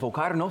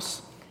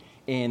enfocarnos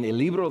en el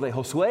libro de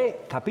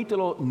Josué,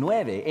 capítulo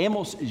 9.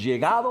 Hemos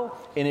llegado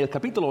en el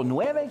capítulo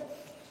 9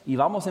 y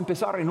vamos a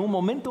empezar en un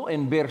momento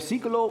en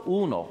versículo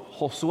 1.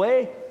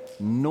 Josué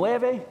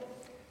 9,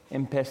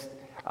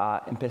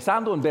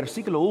 empezando en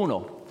versículo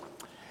 1.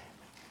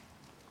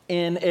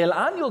 En el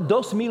año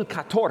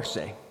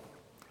 2014,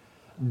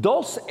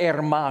 dos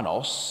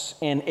hermanos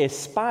en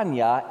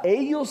España,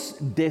 ellos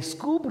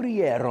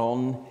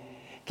descubrieron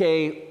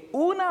que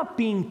una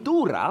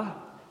pintura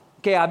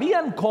que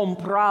habían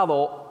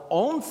comprado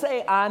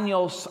 11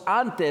 años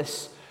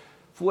antes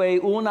fue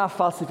una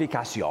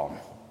falsificación.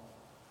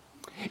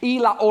 Y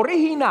la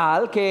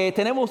original que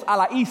tenemos a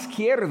la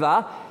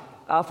izquierda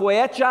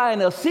fue hecha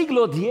en el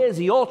siglo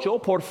XVIII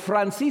por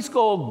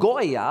Francisco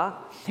Goya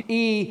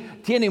y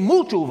tiene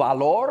mucho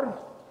valor,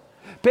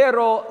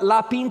 pero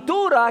la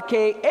pintura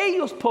que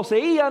ellos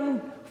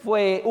poseían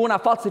fue una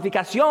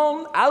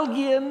falsificación.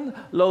 Alguien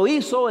lo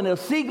hizo en el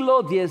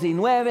siglo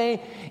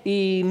XIX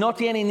y no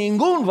tiene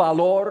ningún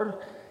valor.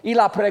 Y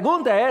la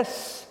pregunta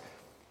es,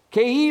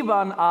 ¿qué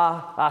iban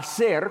a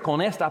hacer con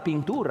esta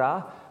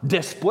pintura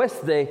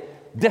después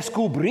de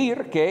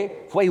descubrir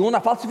que fue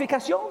una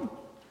falsificación?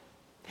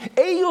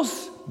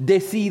 Ellos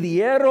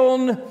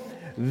decidieron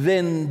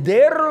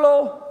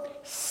venderlo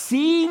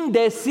sin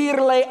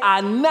decirle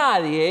a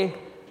nadie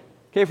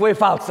que fue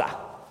falsa.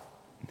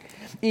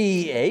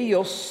 Y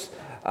ellos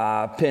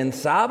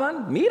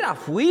pensaban, mira,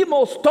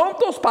 fuimos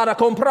tontos para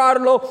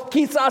comprarlo,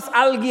 quizás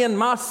alguien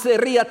más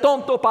sería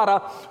tonto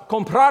para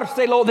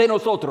comprárselo de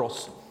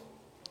nosotros.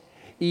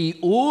 Y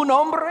un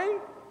hombre,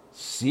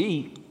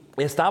 sí,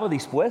 estaba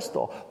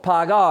dispuesto a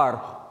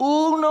pagar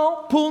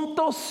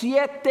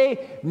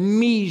 $1.7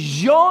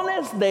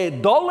 millones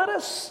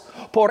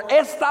por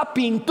esta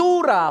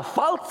pintura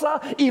falsa,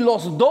 y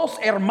los dos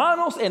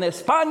hermanos en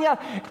España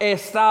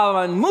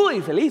estaban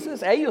muy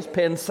felices. Ellos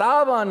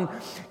pensaban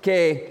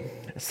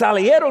que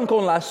salieron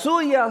con la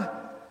suya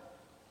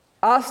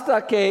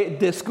hasta que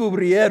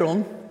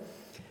descubrieron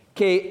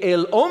que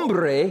el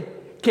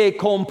hombre que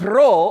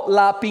compró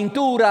la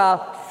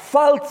pintura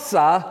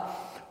falsa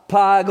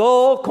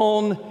pagó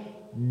con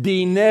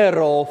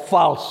dinero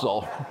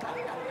falso.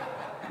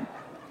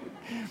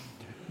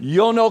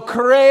 Yo no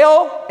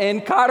creo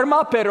en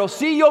karma, pero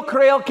sí yo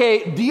creo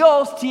que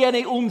Dios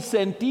tiene un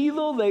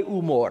sentido de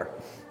humor.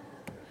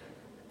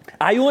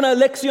 Hay una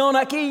lección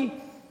aquí.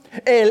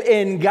 El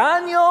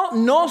engaño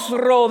nos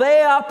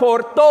rodea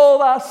por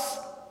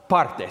todas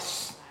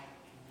partes.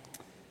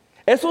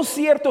 Eso es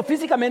cierto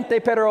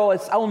físicamente, pero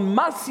es aún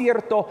más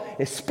cierto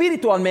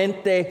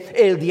espiritualmente.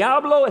 El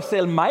diablo es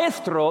el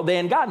maestro de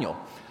engaño.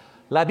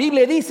 La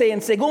Biblia dice en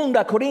 2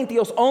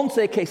 Corintios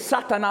 11 que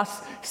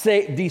Satanás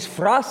se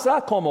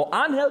disfraza como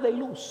ángel de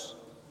luz.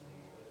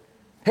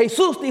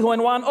 Jesús dijo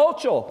en Juan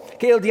 8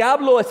 que el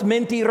diablo es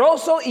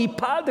mentiroso y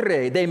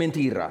padre de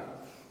mentira.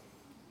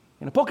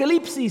 En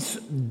Apocalipsis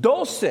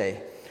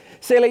 12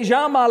 se le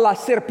llama la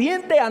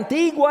serpiente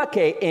antigua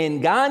que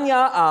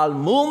engaña al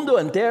mundo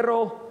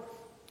entero.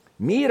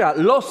 Mira,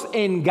 los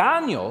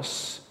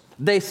engaños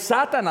de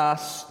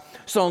Satanás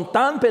son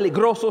tan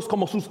peligrosos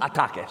como sus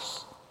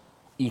ataques.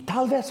 Y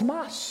tal vez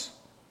más.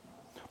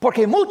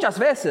 Porque muchas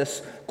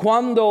veces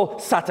cuando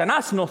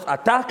Satanás nos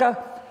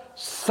ataca,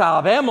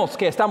 sabemos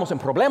que estamos en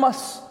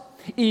problemas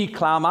y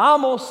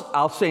clamamos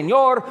al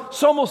Señor,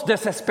 somos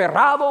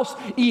desesperados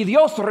y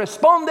Dios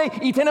responde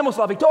y tenemos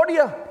la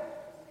victoria.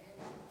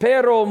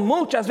 Pero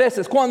muchas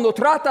veces cuando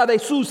trata de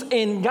sus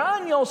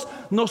engaños,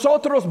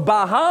 nosotros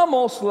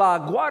bajamos la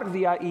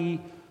guardia y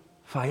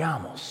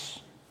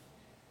fallamos.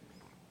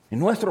 En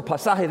nuestro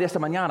pasaje de esta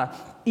mañana,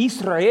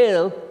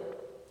 Israel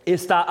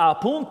está a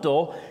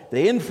punto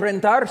de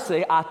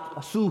enfrentarse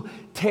a su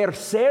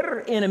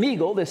tercer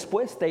enemigo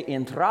después de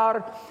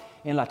entrar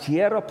en la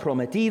tierra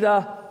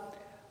prometida,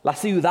 las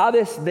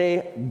ciudades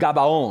de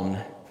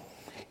Gabaón.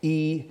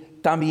 Y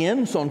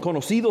también son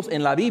conocidos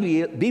en la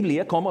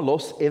Biblia como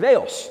los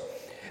heveos.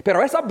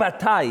 Pero esa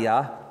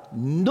batalla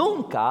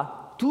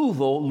nunca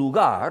tuvo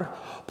lugar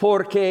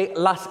porque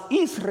las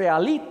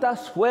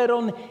israelitas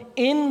fueron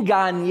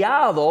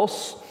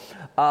engañados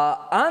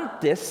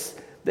antes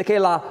de que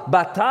la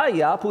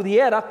batalla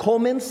pudiera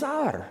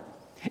comenzar.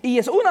 Y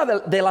es una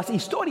de las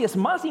historias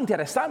más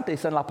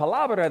interesantes en la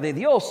palabra de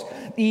Dios.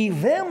 Y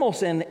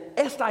vemos en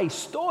esta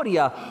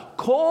historia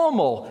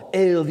cómo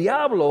el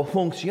diablo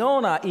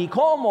funciona y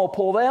cómo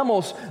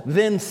podemos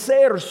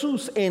vencer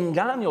sus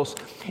engaños.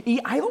 Y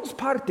hay dos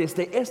partes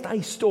de esta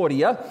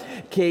historia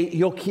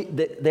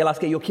de las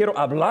que yo quiero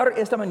hablar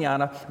esta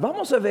mañana.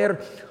 Vamos a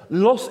ver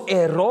los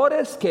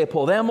errores que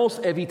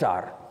podemos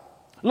evitar.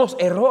 Los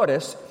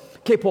errores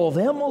que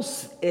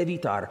podemos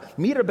evitar.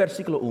 Mira el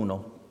versículo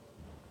 1.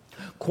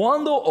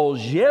 Cuando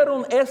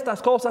oyeron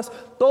estas cosas,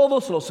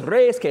 todos los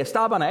reyes que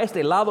estaban a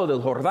este lado del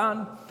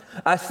Jordán,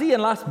 así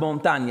en las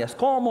montañas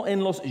como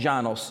en los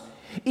llanos,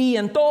 y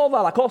en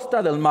toda la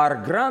costa del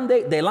mar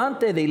grande,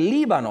 delante del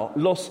Líbano,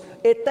 los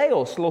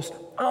heteos, los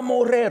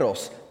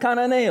amorreros,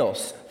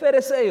 cananeos,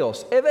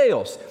 fereceos,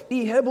 heveos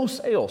y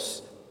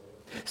jebuseos,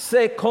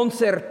 se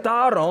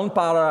concertaron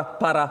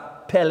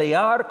para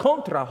pelear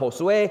contra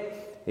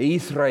Josué e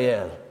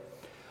Israel.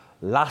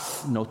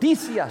 Las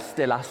noticias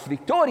de las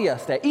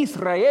victorias de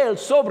Israel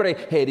sobre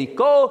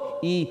Jericó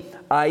y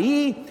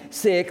Ai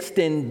se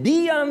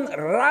extendían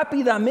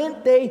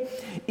rápidamente,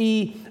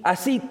 y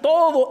así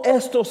todos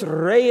estos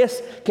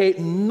reyes que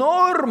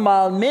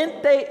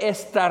normalmente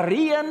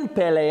estarían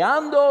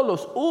peleando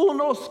los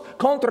unos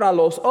contra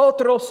los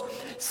otros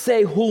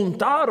se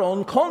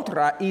juntaron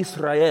contra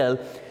Israel.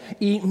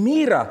 Y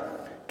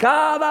mira,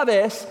 cada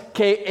vez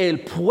que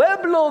el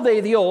pueblo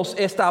de Dios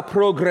está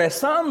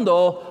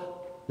progresando,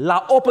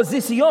 la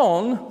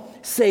oposición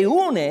se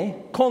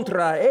une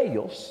contra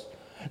ellos.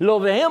 Lo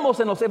vemos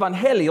en los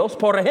evangelios.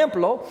 Por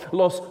ejemplo,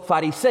 los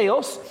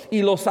fariseos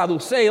y los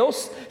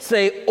saduceos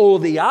se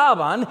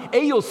odiaban.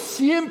 Ellos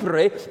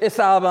siempre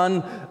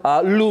estaban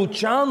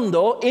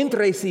luchando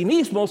entre sí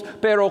mismos,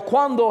 pero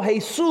cuando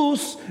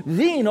Jesús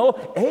vino,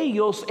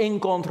 ellos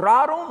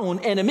encontraron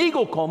un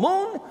enemigo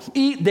común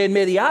y de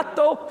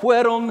inmediato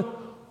fueron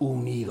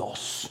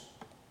unidos.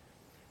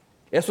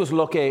 Eso es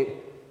lo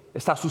que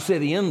está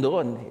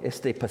sucediendo en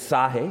este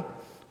pasaje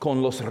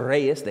con los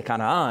reyes de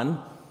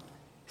Canaán.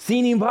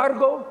 Sin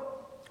embargo,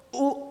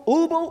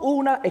 hubo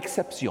una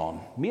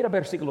excepción. Mira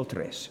versículo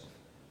 3.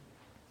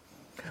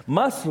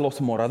 Mas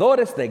los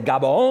moradores de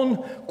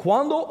Gabaón,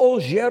 cuando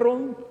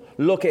oyeron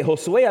lo que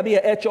Josué había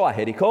hecho a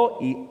Jericó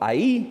y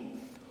Ai,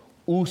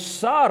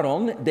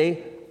 usaron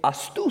de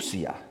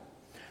astucia,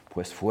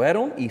 pues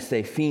fueron y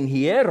se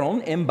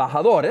fingieron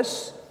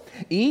embajadores,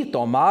 y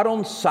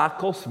tomaron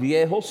sacos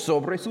viejos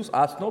sobre sus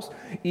asnos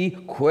y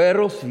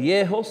cueros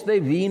viejos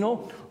de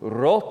vino,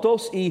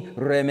 rotos y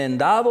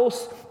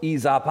remendados, y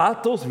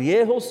zapatos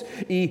viejos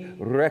y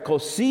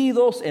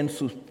recocidos en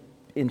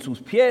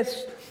sus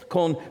pies,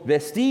 con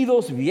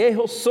vestidos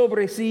viejos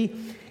sobre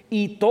sí,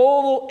 y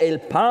todo el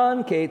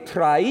pan que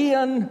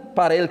traían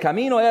para el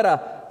camino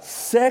era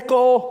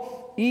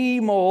seco y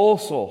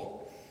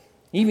mohoso.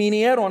 Y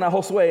vinieron a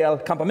Josué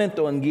al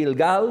campamento en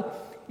Gilgal,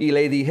 y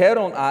le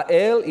dijeron a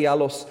él y a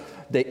los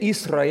de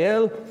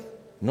Israel: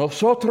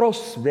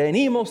 nosotros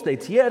venimos de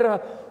tierra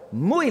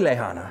muy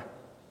lejana.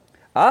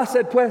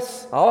 Haced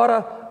pues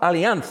ahora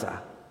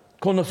alianza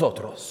con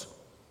nosotros.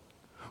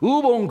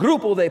 Hubo un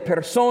grupo de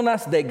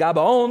personas de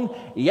Gabaón,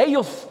 y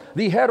ellos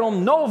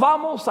dijeron: no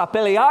vamos a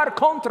pelear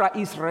contra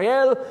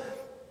Israel,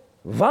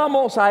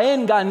 vamos a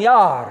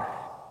engañar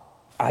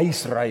a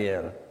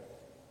Israel.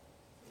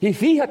 Y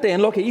fíjate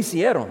en lo que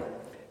hicieron.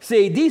 Se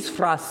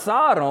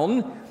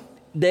disfrazaron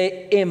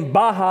de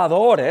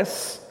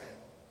embajadores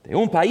de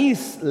un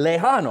país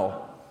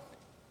lejano.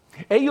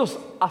 Ellos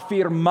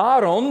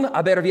afirmaron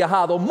haber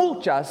viajado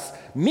muchas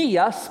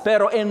millas,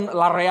 pero en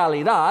la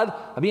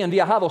realidad habían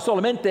viajado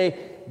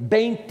solamente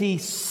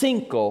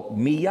 25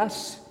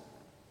 millas.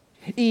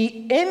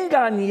 Y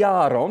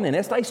engañaron, en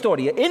esta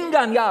historia,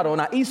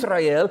 engañaron a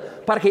Israel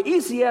para que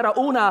hiciera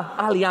una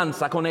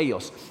alianza con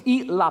ellos.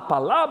 Y la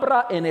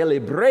palabra en el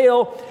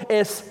hebreo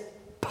es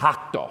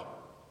pacto.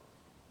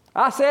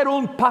 Hacer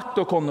un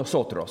pacto con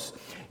nosotros.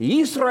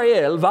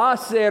 Israel va a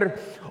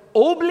ser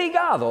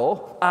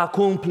obligado a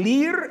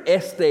cumplir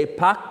este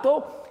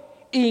pacto,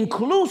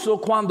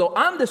 incluso cuando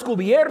han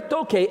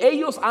descubierto que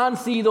ellos han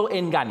sido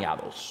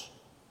engañados.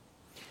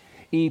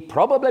 Y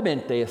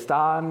probablemente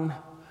están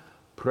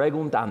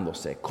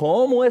preguntándose: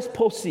 ¿cómo es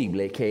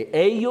posible que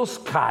ellos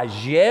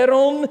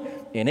cayeron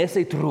en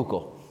ese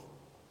truco?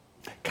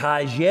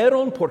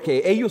 Cayeron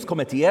porque ellos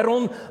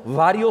cometieron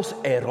varios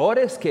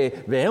errores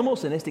que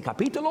vemos en este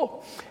capítulo.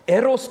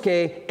 Errores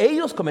que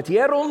ellos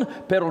cometieron,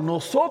 pero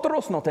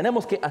nosotros no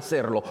tenemos que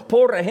hacerlo.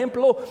 Por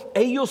ejemplo,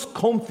 ellos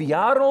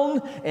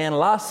confiaron en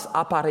las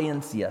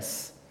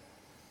apariencias.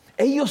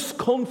 Ellos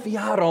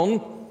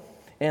confiaron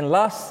en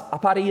las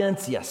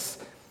apariencias.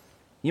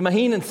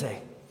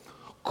 Imagínense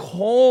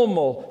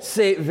cómo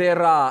se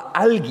verá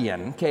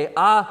alguien que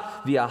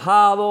ha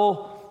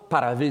viajado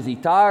para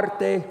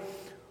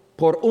visitarte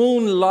por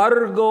un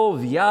largo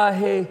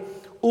viaje,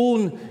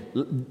 un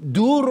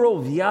duro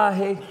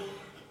viaje.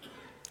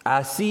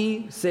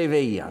 Así se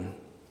veían.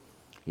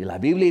 Y la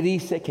Biblia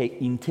dice que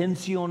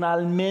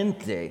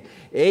intencionalmente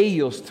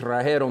ellos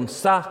trajeron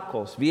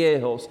sacos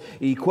viejos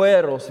y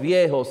cueros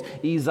viejos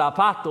y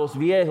zapatos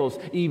viejos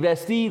y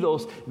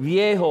vestidos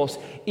viejos.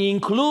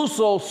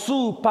 Incluso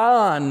su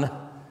pan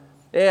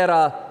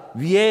era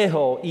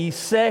viejo y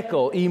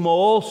seco y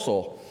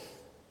mohoso.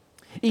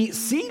 Y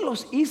si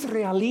los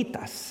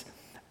israelitas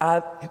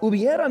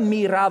hubieran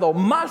mirado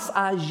más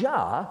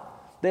allá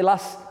de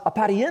las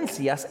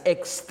apariencias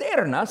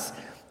externas,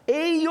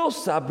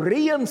 ellos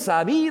habrían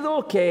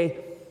sabido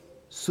que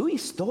su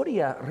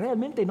historia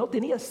realmente no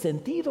tenía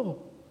sentido.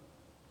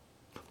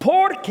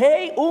 ¿Por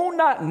qué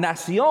una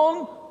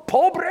nación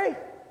pobre,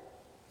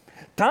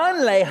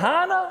 tan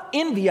lejana,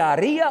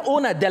 enviaría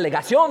una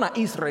delegación a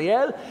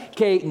Israel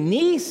que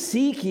ni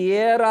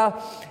siquiera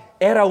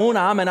era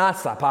una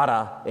amenaza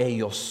para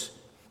ellos?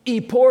 ¿Y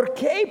por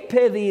qué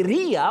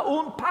pediría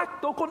un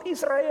pacto con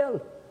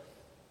Israel?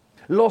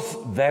 Los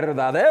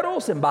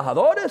verdaderos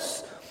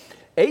embajadores,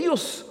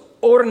 ellos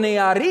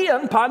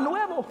hornearían pan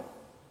nuevo.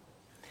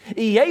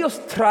 Y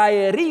ellos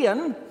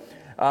traerían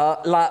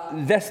la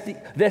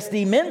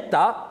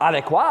vestimenta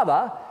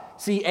adecuada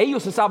si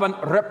ellos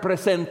estaban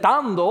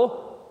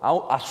representando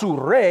a su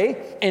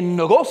rey en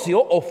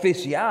negocio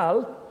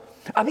oficial.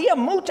 Había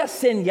muchas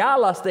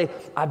señales de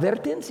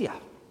advertencia.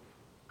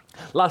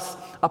 Las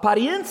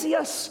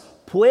apariencias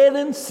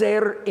pueden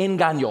ser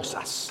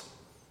engañosas.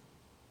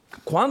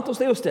 ¿Cuántos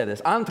de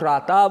ustedes han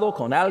tratado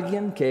con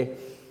alguien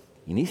que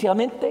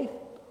inicialmente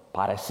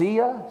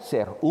parecía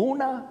ser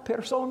una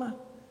persona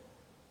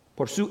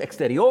por su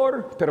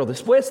exterior, pero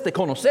después de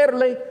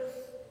conocerle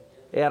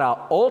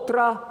era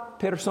otra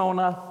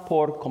persona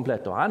por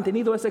completo? ¿Han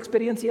tenido esa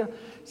experiencia?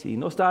 Si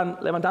no están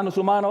levantando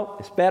su mano,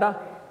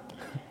 espera.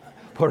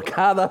 Por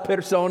cada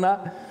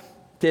persona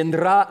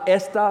tendrá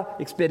esta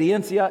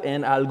experiencia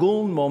en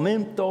algún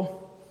momento.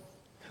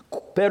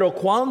 Pero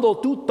cuando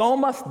tú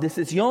tomas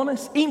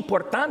decisiones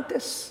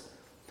importantes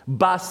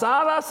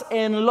basadas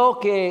en lo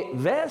que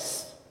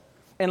ves,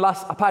 en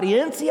las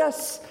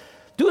apariencias,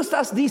 tú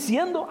estás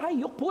diciendo,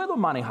 yo puedo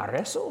manejar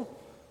eso.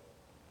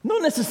 No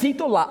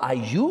necesito la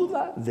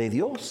ayuda de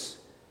Dios.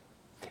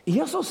 Y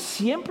eso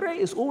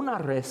siempre es una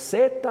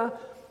receta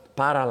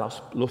para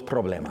los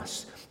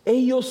problemas.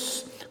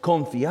 Ellos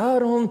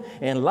confiaron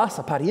en las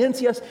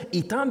apariencias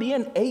y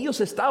también ellos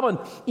estaban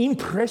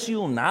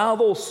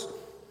impresionados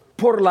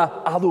por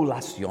la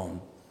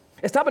adulación.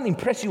 Estaban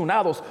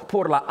impresionados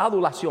por la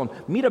adulación.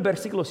 Mira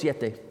versículo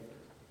 7.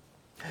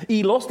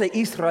 Y los de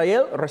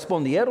Israel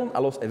respondieron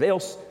a los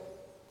heveos: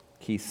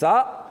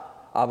 quizá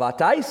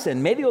abatáis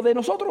en medio de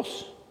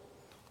nosotros.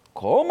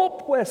 ¿Cómo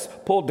pues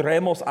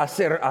podremos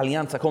hacer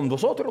alianza con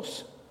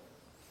vosotros?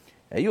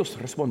 Ellos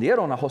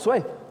respondieron a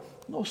Josué: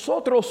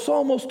 nosotros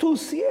somos tus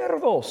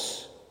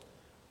siervos.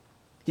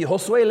 Y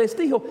Josué les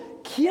dijo: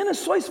 ¿quiénes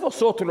sois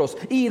vosotros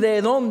y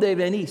de dónde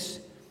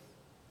venís?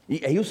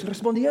 Y ellos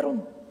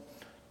respondieron: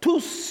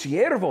 tus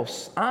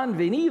siervos han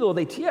venido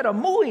de tierra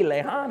muy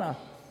lejana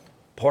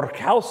por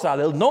causa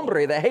del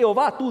nombre de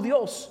Jehová tu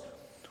Dios,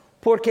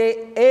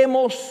 porque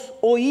hemos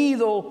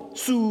oído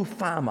su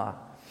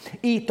fama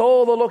y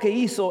todo lo que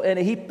hizo en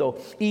Egipto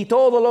y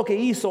todo lo que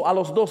hizo a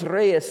los 2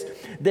 reyes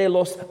de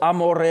los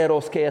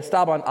amorreros que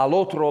estaban al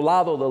otro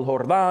lado del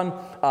Jordán,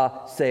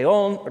 a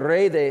Sehón,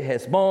 rey de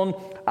Hesbón,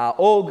 a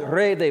Og,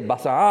 rey de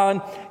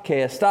Basán,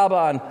 que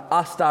estaban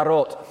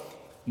Astarot.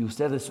 Y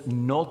ustedes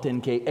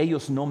noten que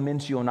ellos no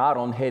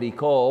mencionaron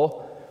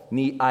Jericó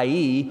ni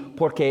ahí,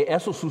 porque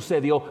eso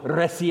sucedió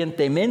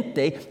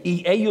recientemente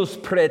y ellos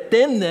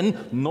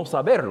pretenden no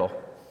saberlo.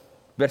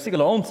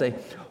 Versículo 11.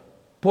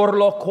 Por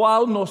lo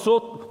cual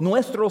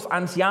nuestros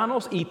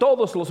ancianos y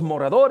todos los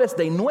moradores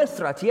de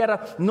nuestra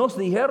tierra nos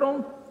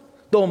dijeron: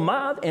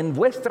 tomad en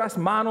vuestras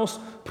manos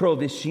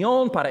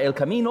provisión para el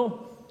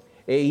camino,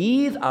 e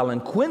id al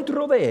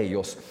encuentro de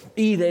ellos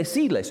y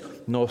decidles: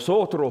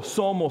 nosotros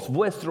somos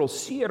vuestros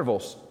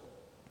siervos.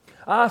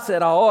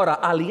 Haced ahora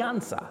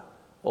alianza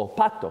o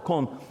pacto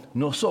con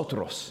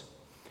nosotros.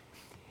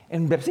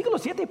 En versículo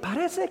 7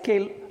 parece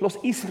que los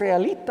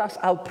israelitas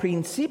al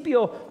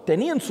principio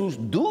tenían sus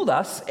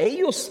dudas.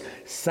 Ellos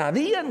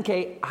sabían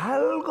que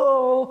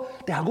algo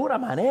de alguna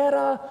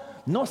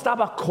manera no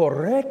estaba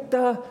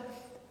correcta.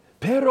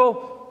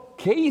 Pero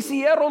 ¿qué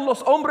hicieron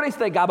los hombres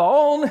de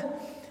Gabaón?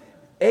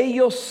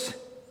 Ellos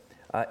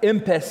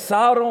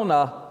empezaron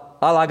a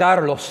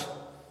halagarlos.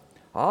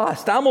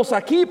 Estamos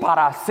aquí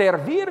para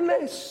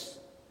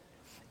servirles.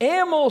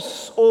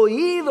 Hemos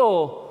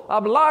oído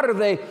hablar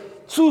de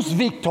sus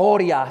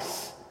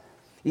victorias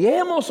y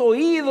hemos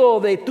oído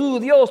de tu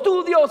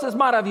Dios es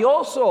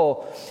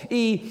maravilloso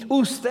y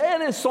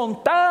ustedes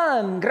son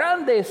tan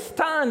grandes,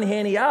 tan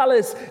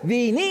geniales.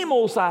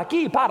 Vinimos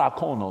aquí para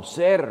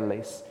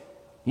conocerles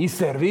y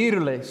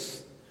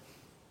servirles.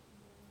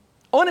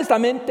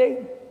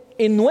 Honestamente,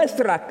 en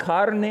nuestra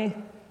carne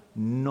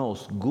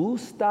nos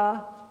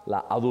gusta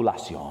la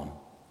adulación.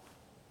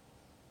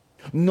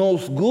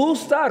 Nos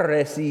gusta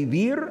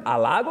recibir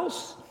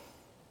halagos.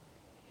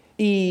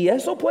 Y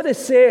eso puede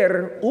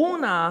ser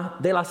una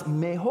de las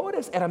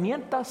mejores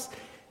herramientas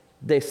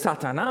de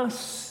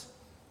Satanás.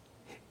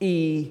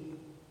 Y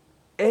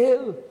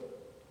él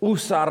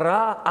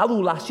usará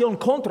adulación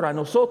contra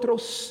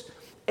nosotros.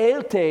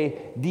 Él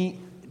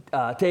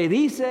te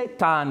dice: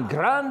 tan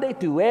grande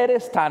tú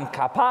eres, tan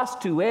capaz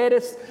tú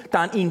eres,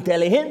 tan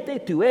inteligente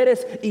tú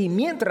eres. Y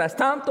mientras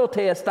tanto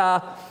te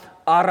está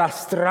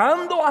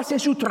arrastrando hacia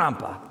su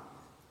trampa.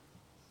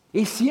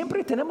 Y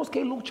siempre tenemos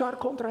que luchar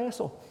contra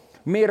eso.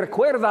 Me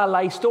recuerda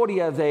la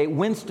historia de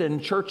Winston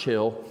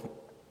Churchill.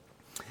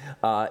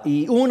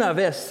 Y una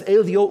vez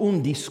él dio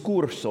un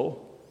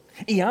discurso.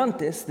 Y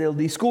antes del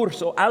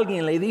discurso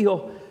alguien le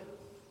dijo: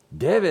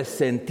 debes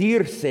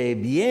sentirse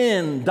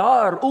bien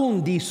dar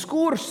un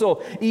discurso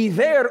y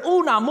ver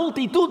una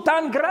multitud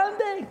tan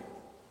grande.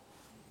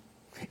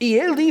 Y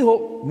él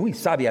dijo muy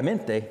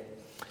sabiamente: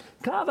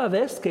 cada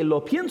vez que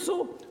lo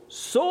pienso,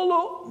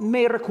 solo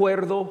me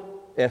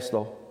recuerdo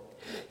esto: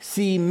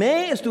 si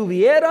me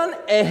estuvieran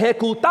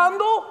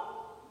ejecutando,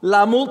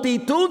 la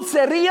multitud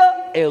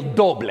sería el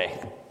doble.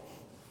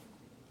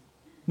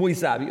 Muy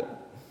sabio.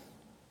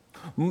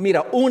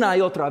 Mira, una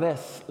y otra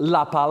vez,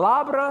 la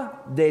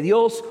palabra de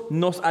Dios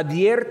nos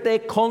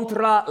advierte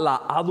contra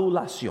la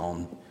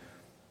adulación.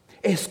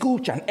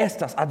 Escuchan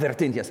estas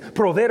advertencias.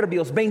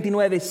 Proverbios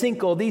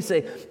 29:5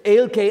 dice: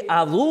 el que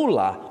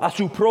adula a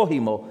su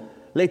prójimo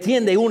le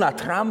tiende una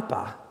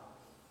trampa.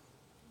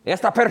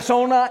 Esta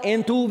persona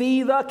en tu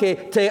vida que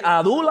te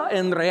adula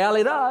en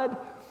realidad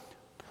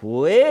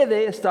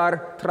puede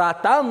estar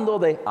tratando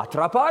de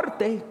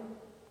atraparte.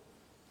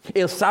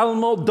 El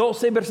Salmo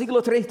 12,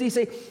 versículo 3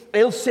 dice: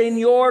 el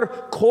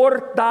Señor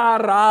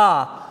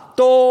cortará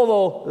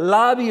todo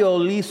labio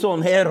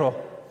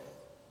lisonjero.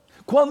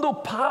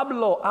 Cuando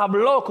Pablo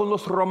habló con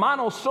los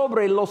romanos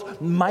sobre los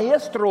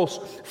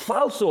maestros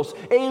falsos,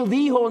 él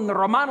dijo en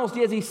Romanos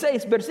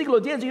 16,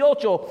 versículo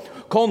 18,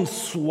 con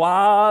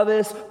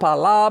suaves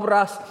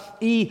palabras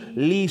y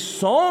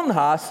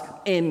lisonjas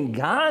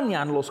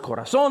engañan los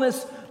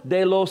corazones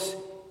de los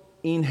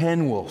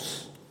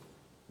ingenuos.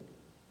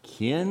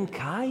 ¿Quién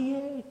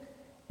cae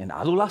en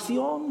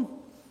adulación?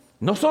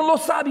 No son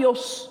los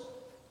sabios,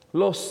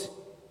 los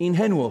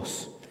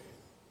ingenuos.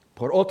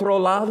 Por otro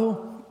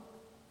lado,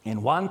 en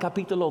Juan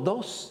capítulo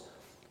 2,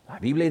 la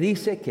Biblia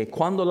dice que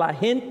cuando la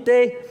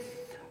gente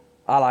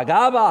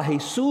halagaba a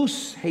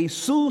Jesús,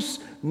 Jesús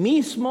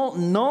mismo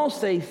no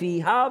se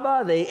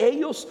fijaba de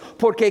ellos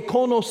porque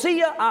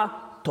conocía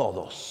a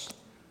todos.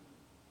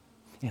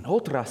 En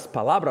otras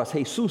palabras,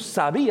 Jesús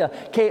sabía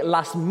que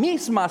las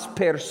mismas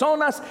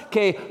personas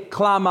que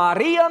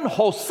clamarían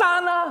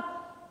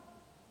Hosana,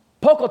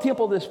 poco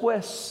tiempo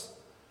después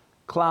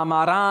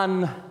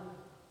clamarán: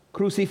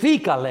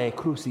 crucifícale,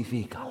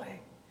 crucifícale.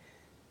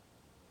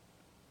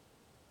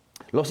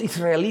 Los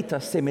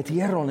israelitas se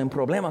metieron en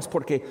problemas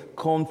porque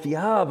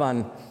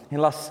confiaban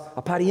en las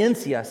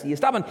apariencias y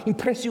estaban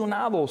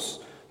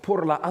impresionados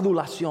por la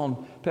adulación,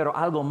 pero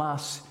algo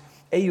más.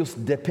 Ellos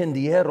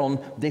dependieron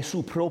de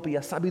su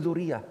propia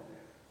sabiduría.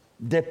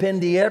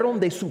 Dependieron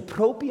de su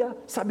propia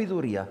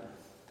sabiduría.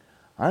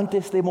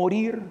 Antes de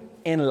morir,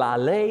 en la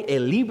ley,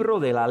 el libro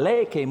de la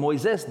ley que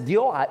Moisés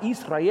dio a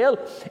Israel,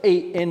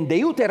 en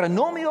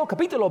Deuteronomio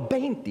capítulo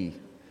 20,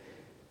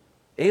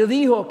 él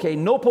dijo que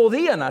no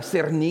podían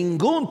hacer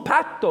ningún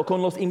pacto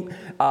con los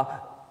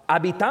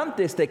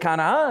habitantes de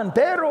Canaán,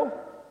 pero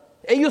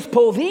ellos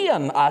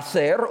podían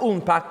hacer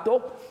un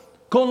pacto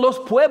con los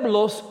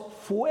pueblos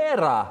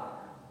fuera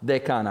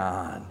de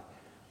Canaán.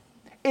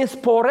 Es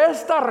por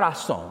esta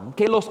razón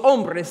que los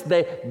hombres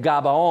de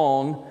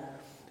Gabaón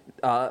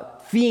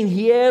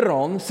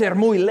fingieron ser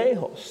muy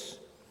lejos.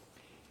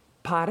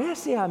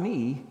 Parece a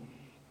mí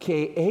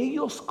que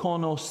ellos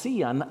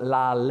conocían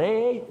la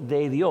ley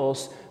de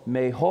Dios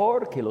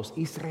mejor que los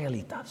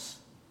israelitas.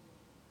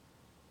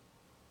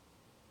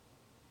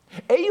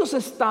 Ellos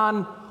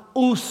están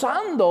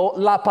usando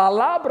la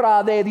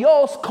palabra de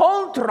Dios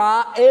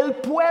contra el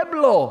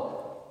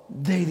pueblo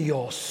de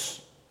Dios.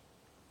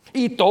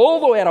 Y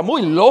todo era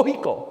muy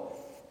lógico,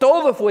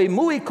 todo fue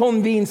muy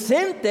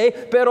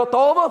convincente, pero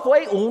todo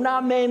fue una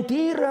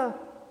mentira.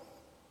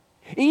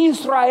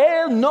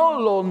 Israel no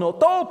lo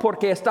notó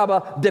porque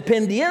estaba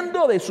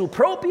dependiendo de su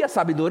propia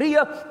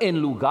sabiduría en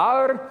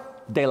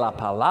lugar de la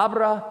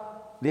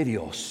palabra de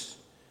Dios.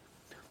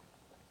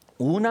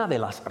 Una de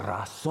las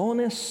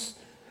razones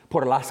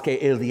por las que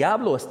el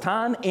diablo es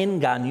tan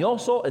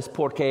engañoso es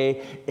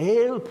porque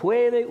él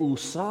puede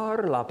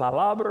usar la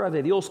palabra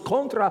de Dios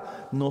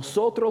contra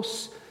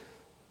nosotros.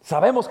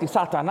 Sabemos que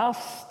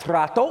Satanás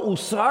trató de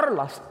usar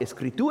las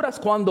escrituras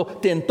cuando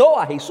tentó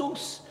a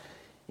Jesús.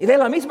 Y de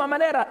la misma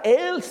manera,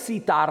 él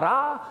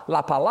citará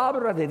la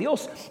palabra de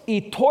Dios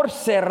y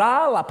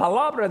torcerá la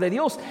palabra de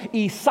Dios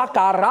y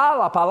sacará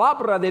la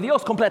palabra de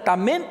Dios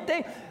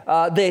completamente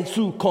de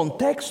su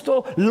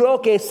contexto, lo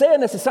que sea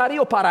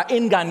necesario para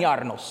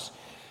engañarnos.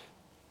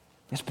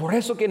 Es por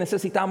eso que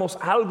necesitamos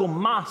algo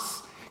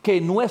más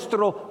que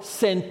nuestro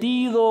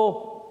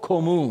sentido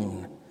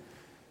común.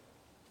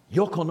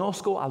 Yo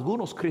conozco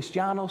algunos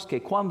cristianos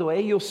que cuando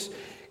ellos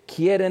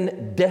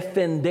quieren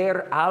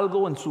defender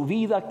algo en su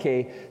vida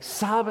que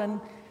saben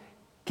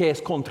que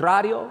es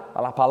contrario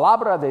a la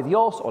palabra de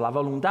Dios o la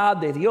voluntad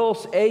de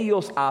Dios,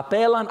 ellos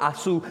apelan a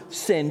su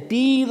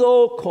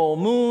sentido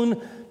común.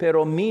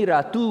 Pero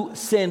mira, tu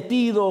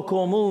sentido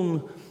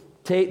común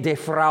te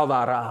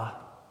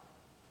defraudará.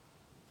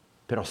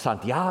 Pero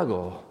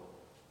Santiago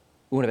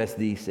una vez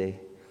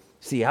dice: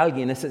 si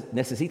alguien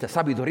necesita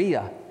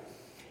sabiduría,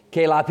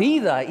 que la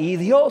pida y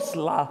Dios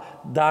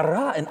la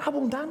dará en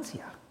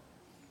abundancia.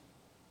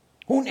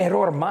 Un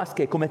error más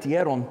que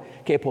cometieron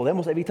que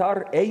podemos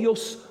evitar: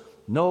 ellos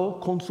no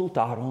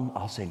consultaron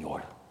al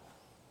Señor.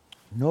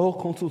 No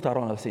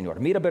consultaron al Señor.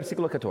 Mira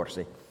versículo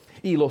 14.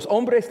 Y los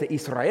hombres de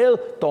Israel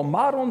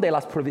tomaron de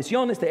las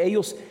provisiones de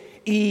ellos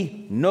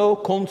y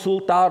no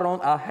consultaron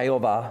a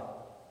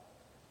Jehová.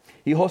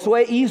 Y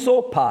Josué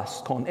hizo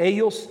paz con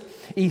ellos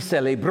y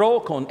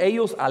celebró con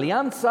ellos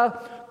alianza,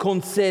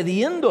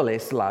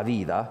 concediéndoles la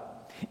vida.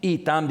 Y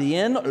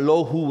también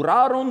lo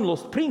juraron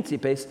los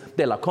príncipes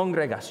de la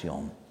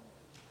congregación.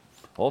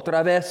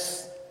 Otra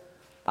vez,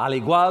 Al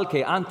igual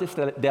que antes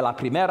de la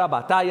primera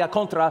batalla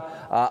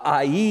contra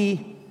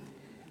Ai,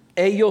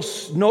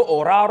 ellos no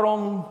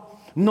oraron,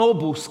 no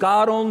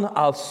buscaron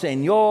al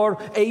Señor,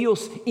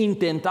 ellos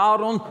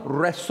intentaron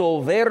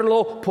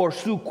resolverlo por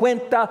su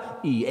cuenta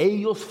y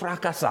ellos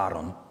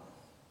fracasaron.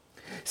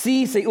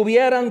 Si se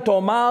hubieran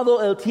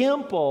tomado el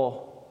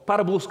tiempo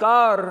para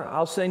buscar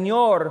al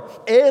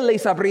Señor, Él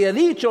les habría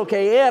dicho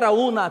que era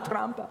una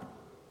trampa.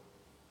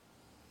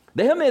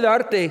 Déjame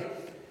darte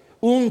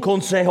un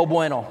consejo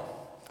bueno.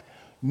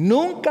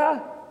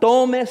 Nunca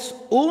tomes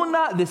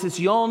una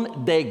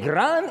decisión de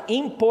gran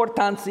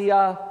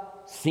importancia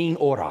sin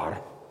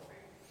orar.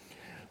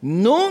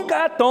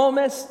 Nunca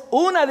tomes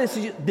una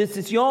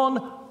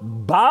decisión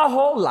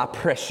bajo la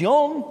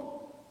presión.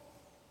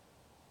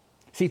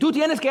 Si tú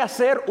tienes que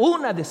hacer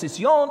una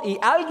decisión y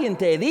alguien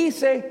te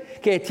dice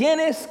que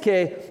tienes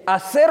que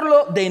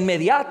hacerlo de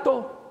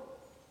inmediato,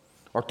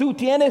 o tú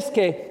tienes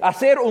que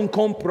hacer un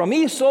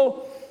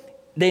compromiso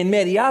de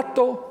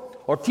inmediato,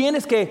 o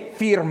tienes que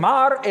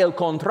firmar el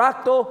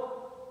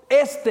contrato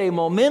este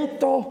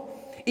momento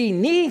y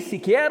ni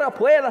siquiera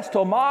puedas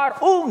tomar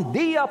un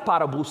día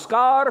para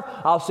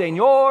buscar al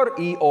Señor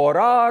y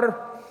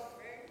orar,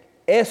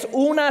 es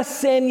una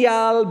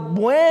señal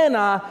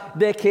buena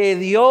de que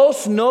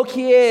Dios no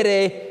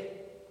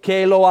quiere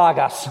que lo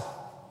hagas.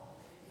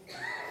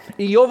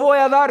 Y yo voy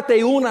a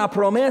darte una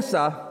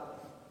promesa.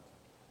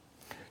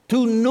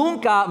 Tú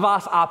nunca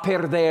vas a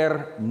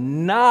perder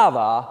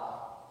nada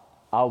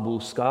al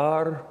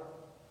buscar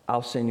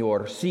al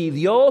Señor. Si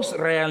Dios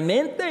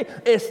realmente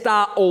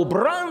está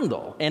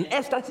obrando en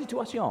esta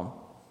situación,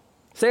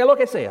 sea lo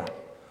que sea,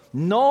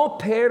 no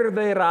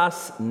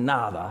perderás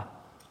nada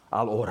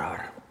al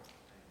orar.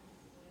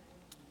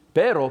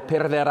 Pero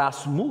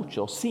perderás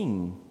mucho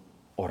sin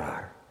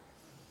orar.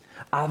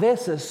 A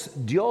veces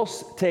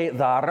Dios te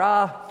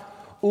dará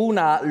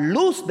una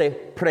luz de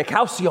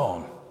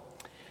precaución.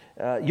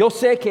 Yo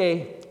sé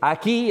que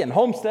aquí en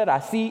Homestead,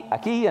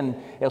 aquí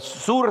en el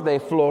sur de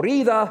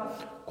Florida,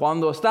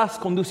 cuando estás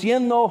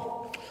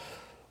conduciendo,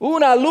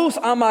 una luz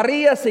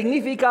amarilla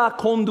significa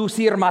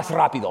conducir más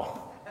rápido.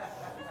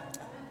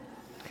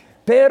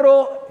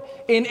 Pero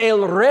en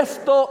el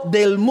resto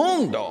del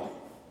mundo,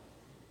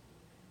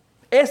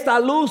 esta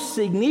luz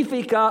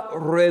significa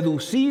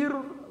reducir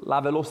la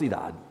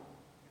velocidad.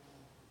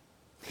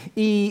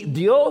 Y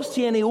Dios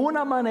tiene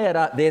una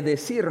manera de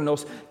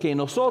decirnos que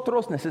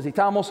nosotros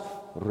necesitamos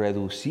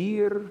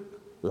reducir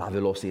la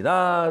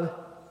velocidad.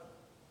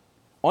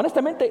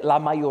 Honestamente, la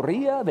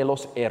mayoría de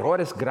los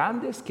errores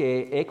grandes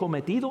que he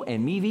cometido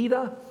en mi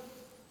vida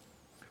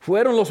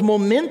fueron los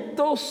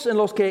momentos en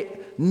los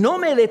que no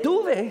me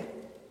detuve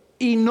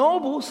y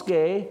no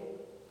busqué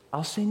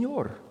al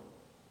Señor.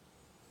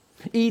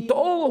 Y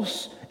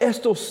todos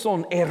estos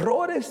son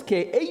errores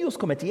que ellos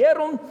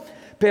cometieron,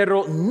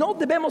 pero no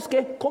debemos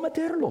que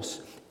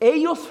cometerlos.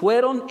 Ellos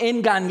fueron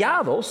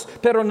engañados,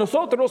 pero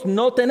nosotros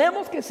no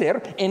tenemos que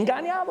ser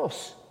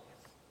engañados.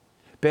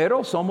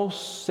 Pero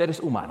somos seres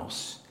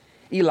humanos.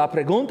 Y la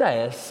pregunta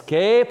es,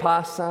 ¿qué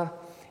pasa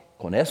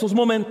con esos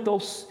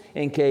momentos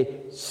en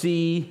que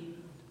sí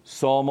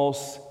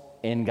somos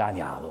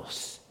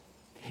engañados?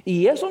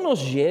 Y eso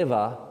nos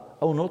lleva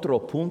a un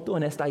otro punto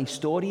en esta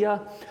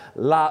historia,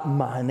 la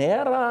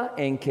manera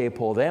en que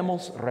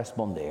podemos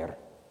responder.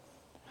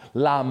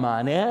 La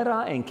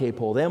manera en que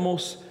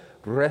podemos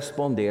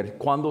responder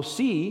cuando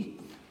sí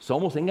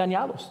somos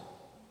engañados.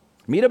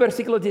 Mira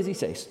versículo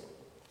 16.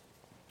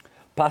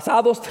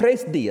 Pasados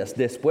 3 días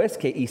después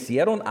que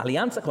hicieron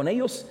alianza con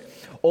ellos,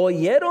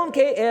 oyeron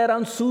que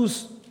eran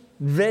sus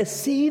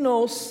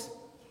vecinos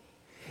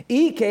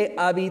y que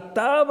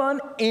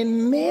habitaban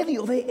en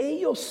medio de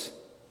ellos.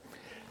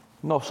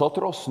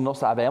 Nosotros no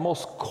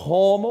sabemos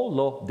cómo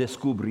lo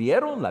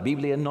descubrieron. La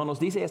Biblia no nos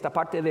dice esta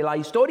parte de la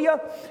historia.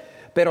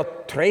 Pero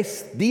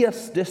 3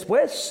 días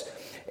después,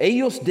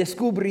 ellos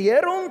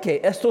descubrieron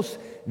que estos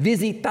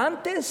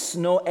visitantes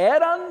no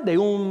eran de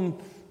un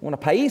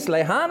país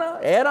lejano,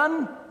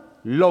 eran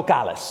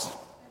locales.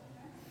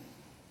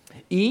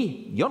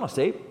 Y yo no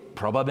sé,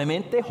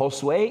 probablemente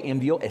Josué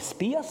envió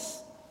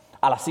espías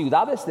a las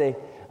ciudades de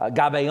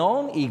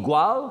Gabaón,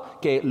 igual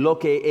que lo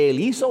que él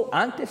hizo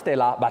antes de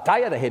la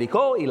batalla de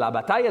Jericó y la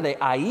batalla de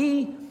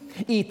Ai.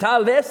 Y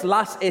tal vez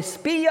las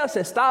espías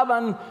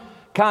estaban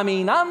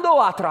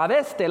caminando a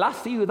través de las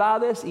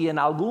ciudades y en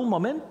algún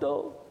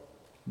momento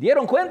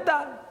dieron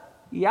cuenta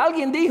y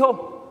alguien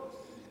dijo,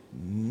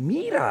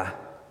 mira,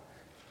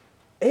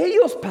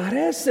 ellos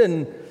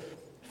parecen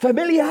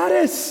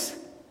familiares.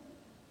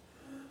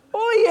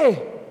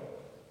 Oye,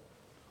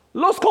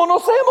 los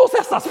conocemos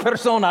estas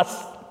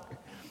personas.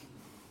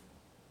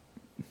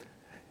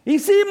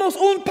 Hicimos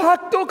un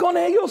pacto con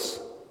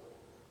ellos.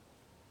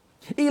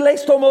 Y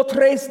les tomó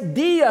 3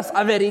 días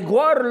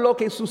averiguar lo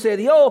que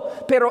sucedió,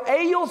 pero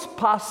ellos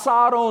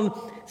pasaron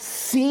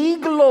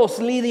siglos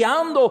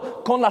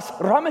lidiando con las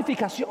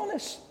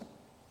ramificaciones.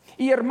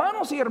 Y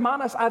hermanos y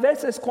hermanas, a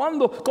veces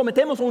cuando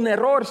cometemos un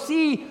error,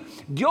 sí,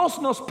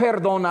 Dios nos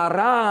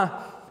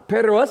perdonará,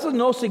 pero eso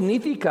no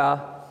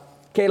significa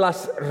que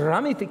las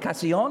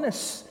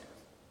ramificaciones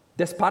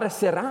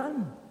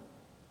desaparecerán.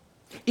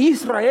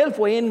 Israel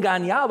fue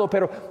engañado,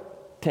 pero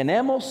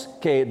tenemos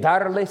que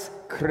darles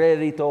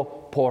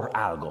crédito por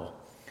algo.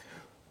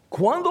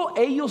 Cuando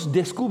ellos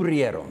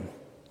descubrieron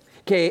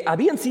que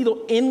habían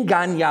sido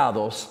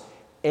engañados,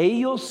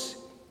 ellos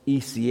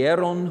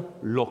hicieron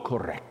lo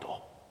correcto.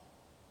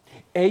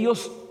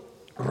 Ellos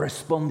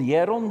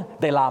respondieron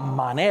de la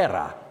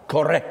manera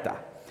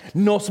correcta.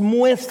 Nos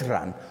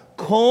muestran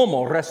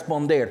cómo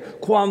responder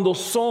cuando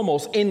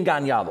somos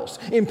engañados.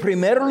 En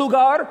primer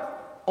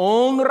lugar,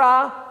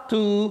 honra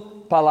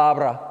tu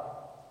palabra.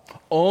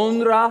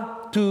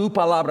 Honra tu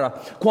palabra.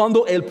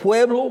 Cuando el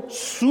pueblo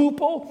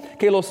supo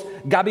que los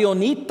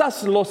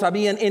gabaonitas los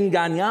habían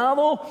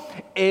engañado,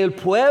 el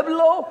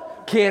pueblo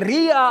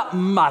quería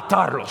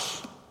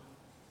matarlos.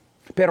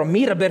 Pero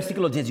mira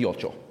versículo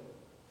 18.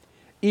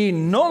 Y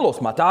no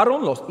los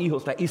mataron los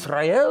hijos de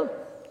Israel,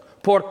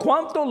 por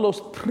cuanto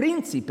los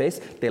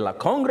príncipes de la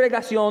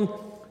congregación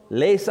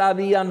les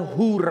habían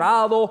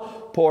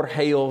jurado por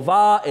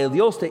Jehová, el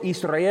Dios de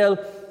Israel,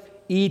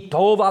 y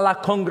toda la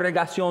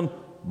congregación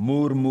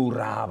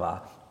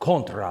murmuraba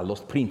contra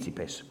los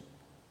príncipes.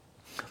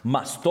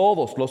 Mas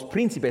todos los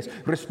príncipes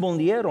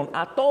respondieron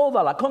a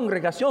toda la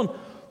congregación: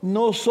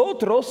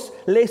 nosotros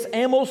les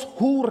hemos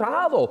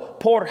jurado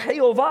por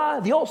Jehová,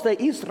 Dios de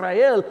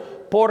Israel,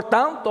 por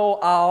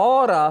tanto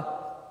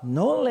ahora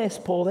no les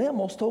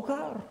podemos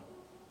tocar.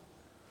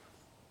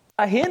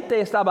 La gente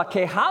estaba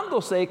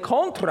quejándose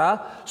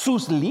contra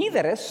sus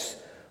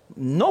líderes,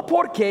 no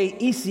porque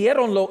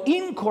hicieron lo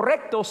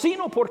incorrecto,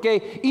 sino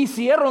porque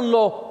hicieron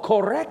lo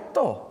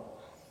correcto.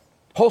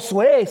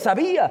 Josué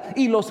sabía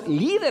y los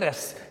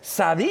líderes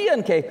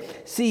sabían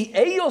que si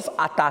ellos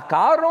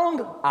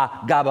atacaron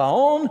a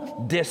Gabaón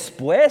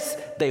después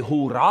de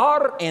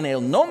jurar en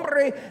el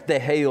nombre de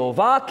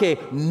Jehová que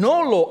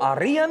no lo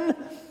harían,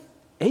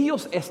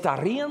 ellos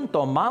estarían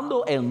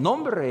tomando el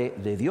nombre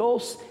de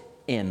Dios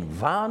en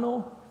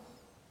vano.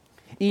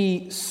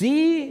 Y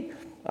si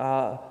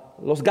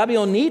los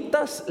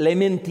gabaonitas le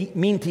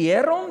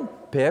mintieron,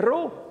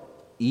 pero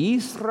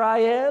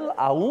Israel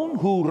aún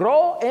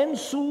juró en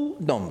su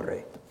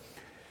nombre.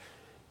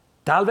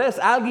 Tal vez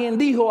alguien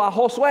dijo a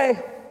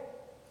Josué: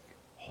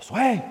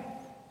 Josué,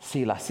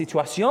 si la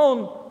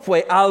situación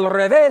fue al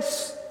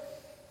revés,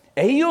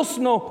 ellos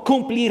no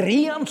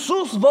cumplirían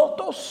sus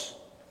votos.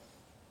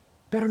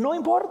 Pero no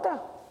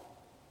importa,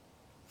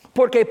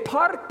 porque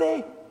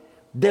parte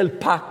del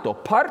pacto,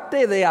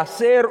 parte de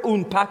hacer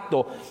un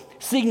pacto,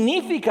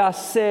 significa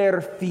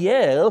ser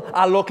fiel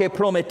a lo que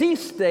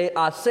prometiste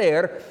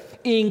hacer,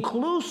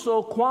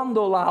 incluso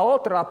cuando la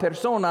otra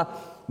persona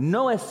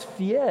no es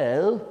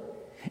fiel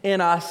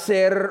en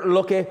hacer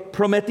lo que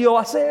prometió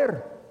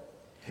hacer.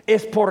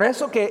 Es por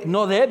eso que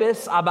no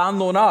debes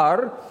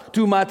abandonar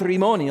tu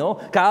matrimonio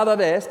cada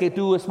vez que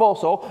tu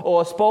esposo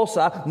o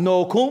esposa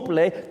no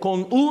cumple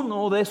con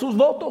uno de sus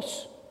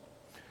votos.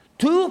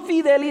 Tu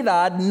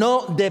fidelidad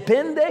no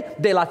depende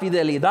de la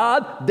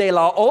fidelidad de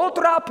la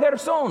otra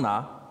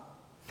persona,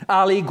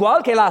 al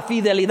igual que la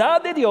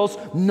fidelidad de Dios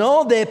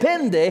no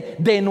depende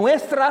de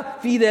nuestra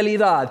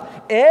fidelidad.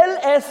 Él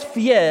es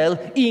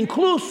fiel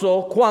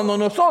incluso cuando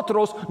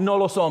nosotros no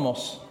lo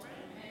somos.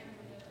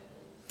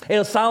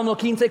 El Salmo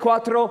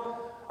 15:4,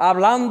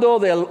 hablando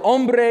del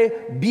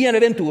hombre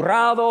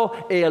bienaventurado,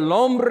 el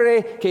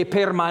hombre que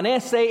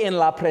permanece en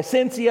la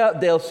presencia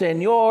del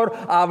Señor,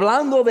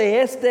 hablando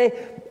de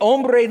este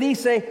hombre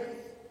dice: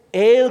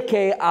 el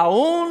que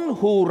aún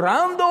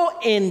jurando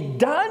en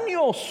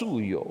daño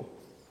suyo,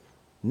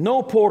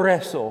 no por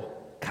eso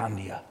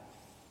cambia.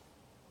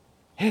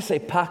 Ese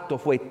pacto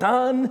fue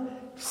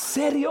tan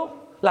serio.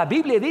 La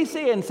Biblia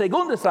dice en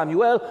 2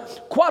 Samuel,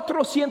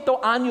 400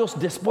 años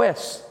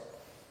después,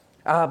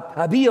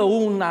 había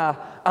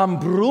una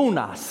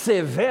hambruna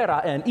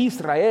severa en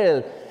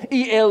Israel.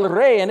 Y el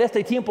rey en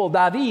este tiempo,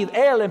 David,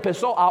 él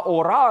empezó a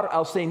orar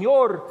al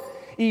Señor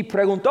y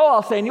preguntó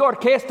al Señor: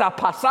 ¿qué está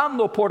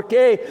pasando? ¿Por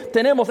qué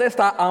tenemos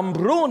esta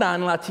hambruna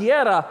en la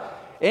tierra?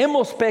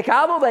 Hemos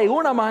pecado de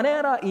una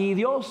manera. Y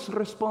Dios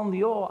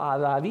respondió a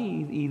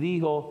David y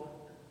dijo: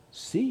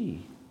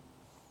 sí,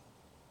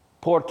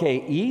 porque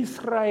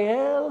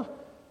Israel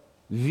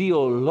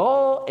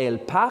violó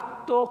el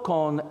pacto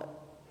con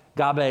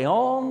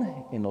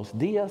Gabaón en los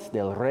días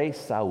del rey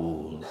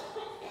Saúl.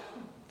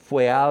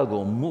 Fue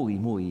algo muy,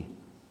 muy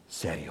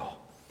serio.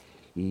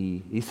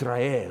 Y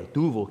Israel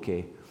tuvo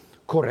que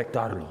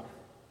correctarlo.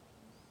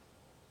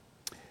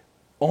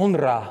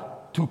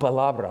 Honra tu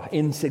palabra.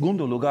 En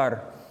segundo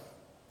lugar,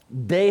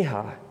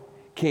 deja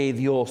que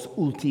Dios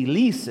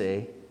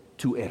utilice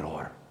tu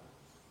error.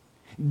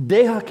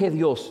 Deja que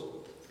Dios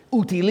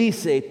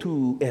utilice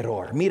tu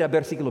error. Mira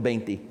versículo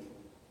 20.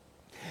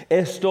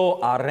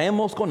 Esto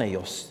haremos con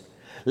ellos.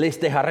 Les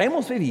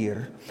dejaremos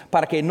vivir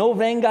para que no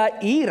venga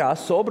ira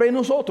sobre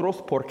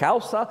nosotros por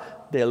causa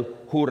del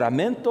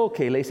juramento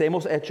que les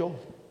hemos hecho.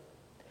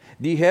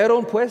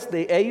 Dijeron pues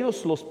de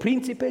ellos los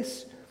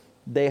príncipes: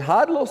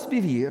 dejadlos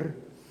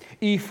vivir.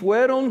 Y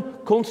fueron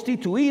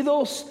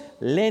constituidos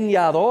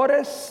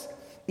leñadores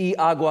y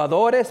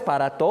aguadores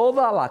para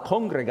toda la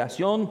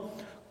congregación,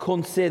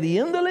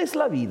 concediéndoles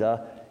la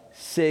vida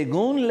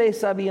según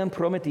les habían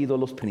prometido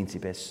los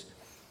príncipes.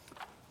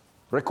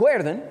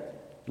 Recuerden,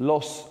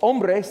 los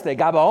hombres de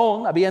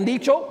Gabaón habían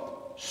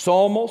dicho: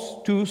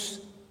 somos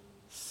tus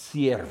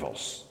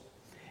siervos.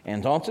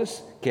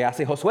 Entonces, ¿qué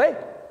hace Josué?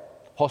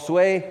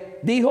 Josué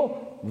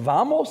dijo: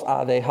 vamos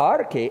a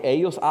dejar que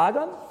ellos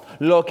hagan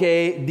lo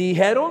que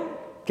dijeron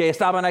que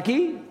estaban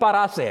aquí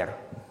para hacer.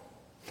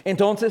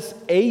 Entonces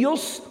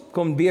ellos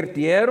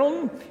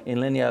convirtieron en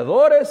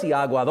leñadores y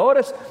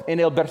aguadores. En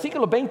el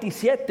versículo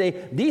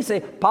 27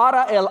 dice: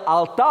 para el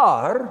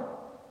altar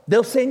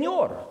del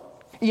Señor.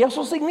 Y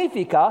eso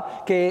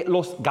significa que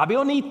los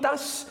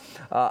gabaonitas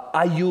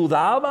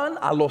ayudaban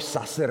a los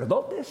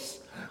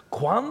sacerdotes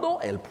cuando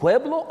el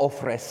pueblo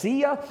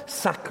ofrecía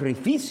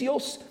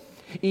sacrificios.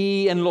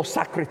 Y en los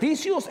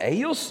sacrificios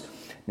ellos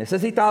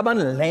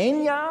necesitaban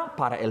leña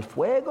para el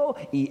fuego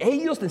y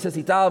ellos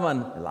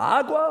necesitaban el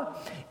agua.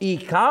 Y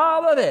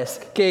cada vez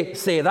que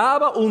se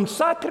daba un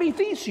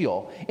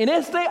sacrificio en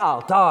este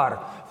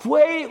altar,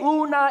 fue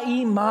una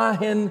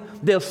imagen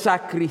del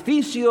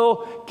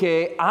sacrificio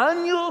que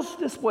años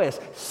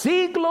después,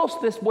 siglos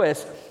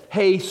después,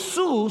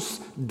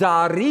 Jesús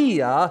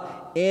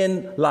daría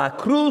en la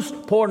cruz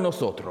por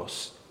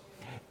nosotros.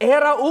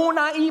 Era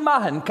una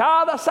imagen,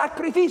 cada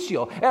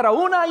sacrificio era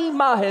una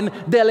imagen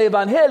del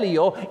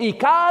Evangelio, y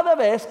cada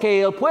vez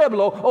que el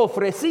pueblo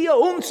ofrecía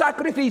un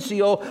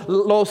sacrificio,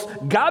 los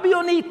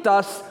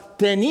gabaonitas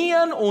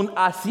tenían un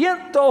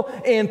asiento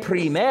en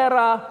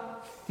primera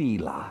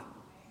fila.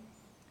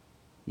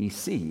 Y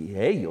sí,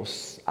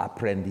 ellos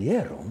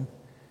aprendieron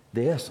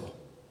de eso.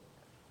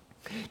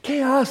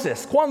 ¿Qué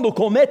haces cuando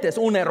cometes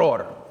un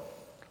error?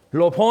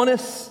 Lo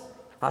pones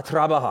a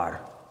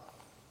trabajar.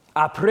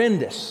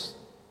 Aprendes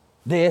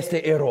de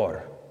este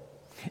error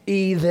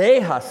y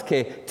dejas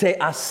que te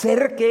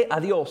acerque a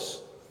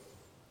Dios.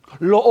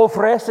 Lo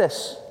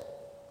ofreces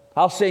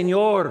al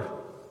Señor.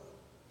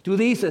 Tú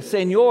dices: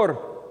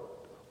 Señor,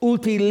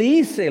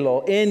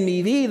 utilícelo en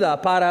mi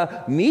vida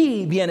para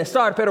mi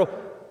bienestar,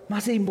 pero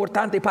más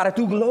importante, para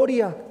tu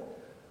gloria.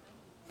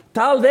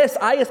 Tal vez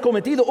hayas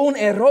cometido un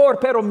error,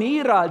 pero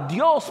mira,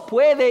 Dios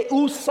puede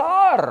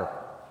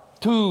usar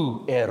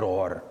tu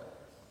error.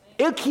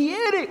 Él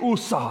quiere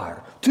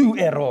usar tu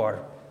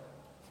error.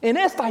 En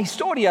esta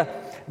historia,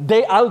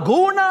 de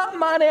alguna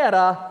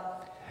manera,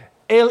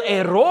 el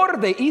error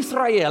de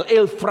Israel,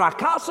 el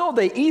fracaso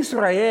de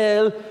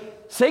Israel,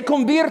 se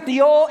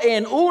convirtió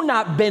en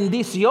una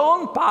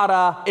bendición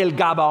para el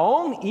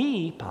Gabaón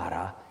y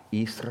para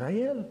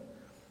Israel.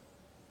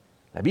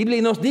 La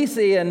Biblia nos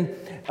dice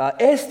en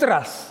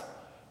Esdras,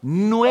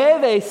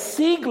 9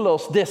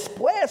 siglos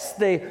después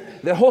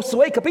de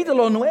Josué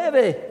capítulo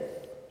 9,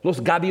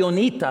 los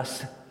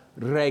gabaonitas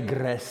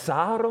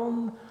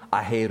regresaron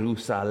a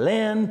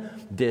Jerusalén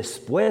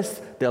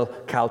después del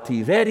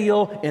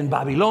cautiverio en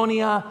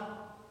Babilonia.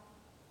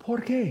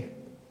 ¿Por qué?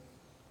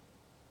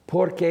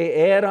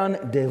 Porque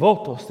eran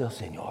devotos del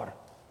Señor.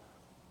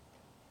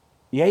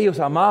 Y ellos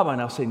amaban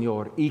al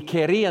Señor y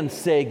querían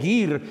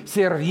seguir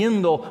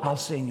sirviendo al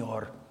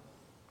Señor.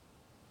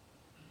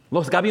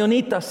 Los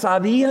gabaonitas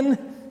sabían,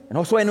 en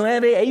Josué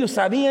 9, ellos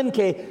sabían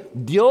que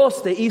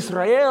Dios de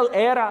Israel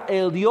era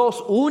el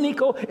Dios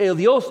único, el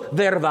Dios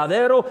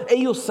verdadero.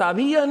 Ellos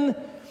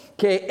sabían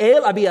que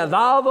Él había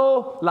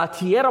dado la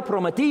tierra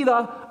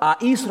prometida a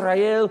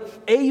Israel.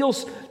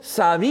 Ellos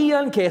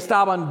sabían que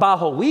estaban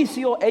bajo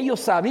juicio. Ellos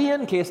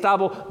sabían que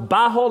estaban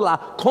bajo la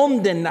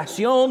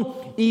condenación.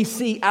 Y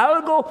si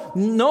algo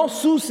no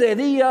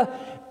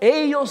sucedía,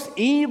 ellos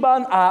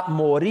iban a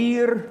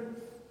morir.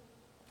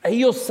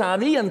 Ellos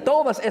sabían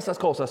todas esas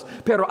cosas.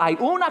 Pero hay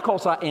una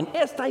cosa en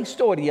esta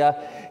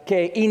historia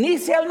que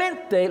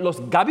inicialmente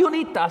los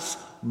gabaonitas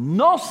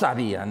no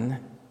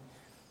sabían.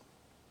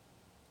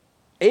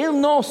 Ellos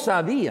no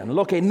sabían.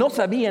 Lo que no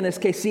sabían es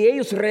que si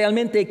ellos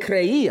realmente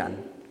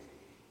creían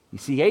y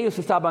si ellos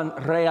estaban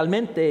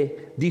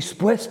realmente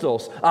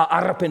dispuestos a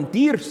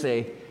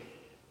arrepentirse,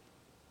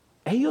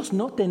 ellos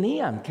no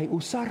tenían que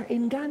usar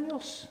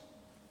engaños.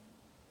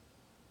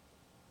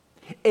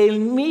 El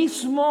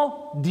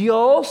mismo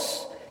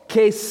Dios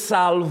que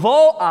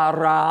salvó a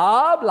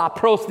Rahab, la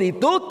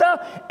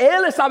prostituta,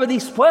 Él estaba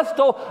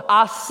dispuesto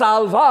a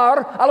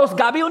salvar a los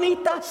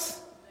gabaonitas.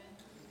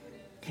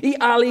 Y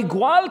al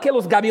igual que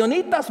los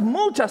gabaonitas,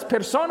 muchas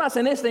personas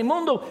en este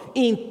mundo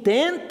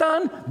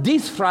intentan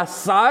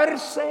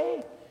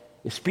disfrazarse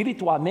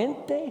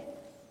espiritualmente,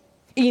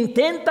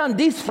 intentan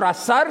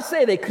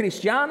disfrazarse de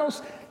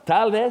cristianos.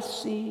 Tal vez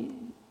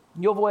si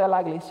yo voy a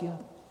la iglesia,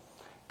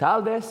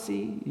 tal vez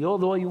si yo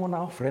doy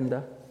una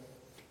ofrenda,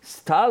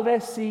 tal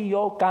vez si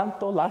yo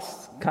canto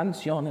las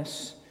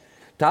canciones,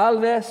 tal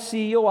vez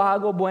si yo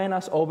hago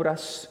buenas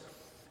obras,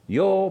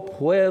 yo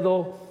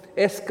puedo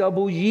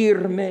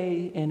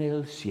escabullirme en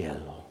el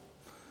cielo.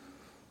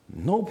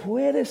 No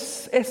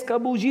puedes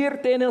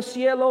escabullirte en el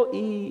cielo.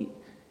 Y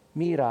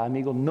mira,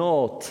 amigo,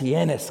 no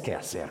tienes que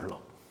hacerlo.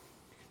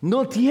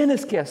 No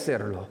tienes que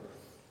hacerlo.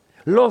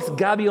 Los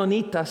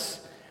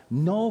gabaonitas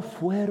no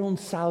fueron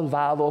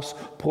salvados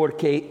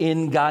porque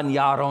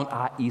engañaron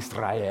a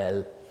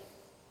Israel.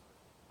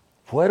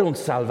 Fueron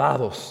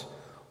salvados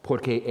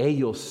porque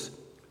ellos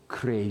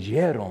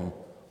creyeron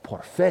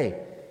por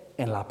fe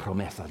en la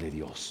promesa de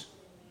Dios.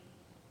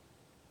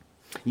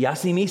 Y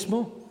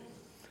asimismo,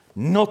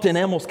 no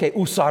tenemos que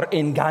usar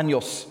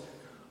engaños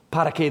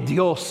para que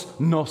Dios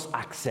nos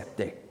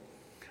acepte.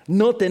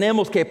 No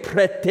tenemos que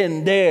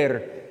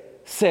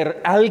pretender ser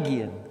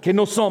alguien que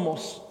no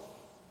somos.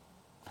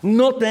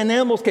 No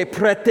tenemos que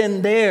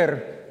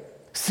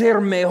pretender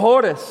ser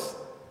mejores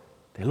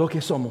de lo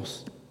que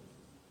somos.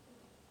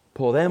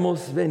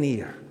 Podemos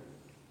venir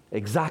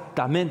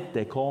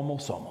exactamente como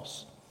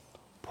somos,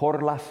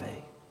 por la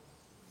fe.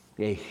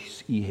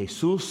 Y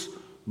Jesús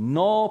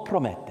nos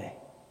promete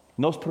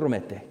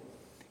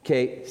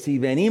que si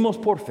venimos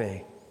por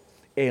fe,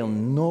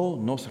 Él no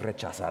nos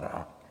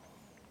rechazará.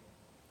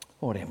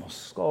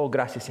 Oremos. Oh,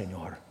 gracias,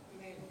 Señor,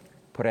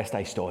 por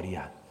esta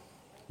historia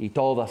y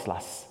todas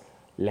las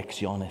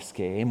lecciones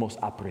que hemos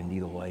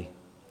aprendido hoy.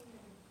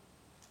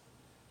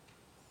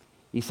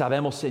 Y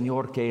sabemos,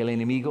 Señor, que el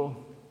enemigo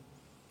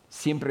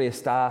siempre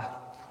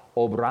está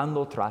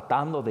obrando,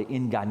 tratando de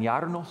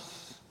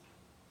engañarnos.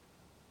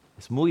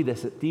 Es muy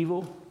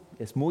deceptivo,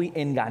 es muy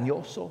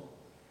engañoso.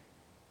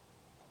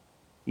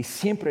 Y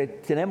siempre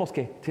tenemos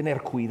que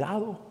tener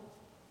cuidado.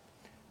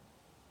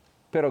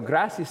 Pero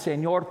gracias,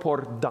 Señor,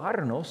 por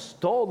darnos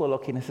todo lo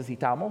que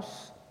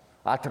necesitamos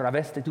a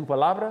través de tu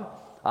palabra,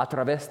 a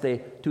través de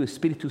tu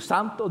Espíritu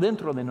Santo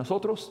dentro de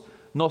nosotros.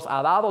 Nos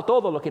ha dado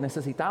todo lo que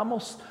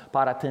necesitamos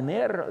para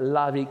tener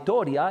la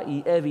victoria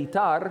y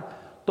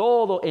evitar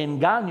todo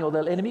engaño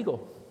del enemigo.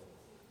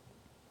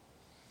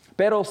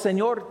 Pero,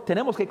 Señor,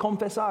 tenemos que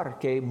confesar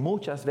que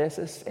muchas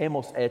veces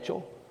hemos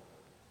hecho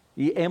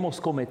y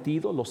hemos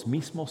cometido los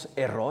mismos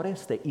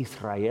errores de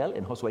Israel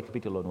en Josué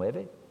capítulo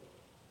 9.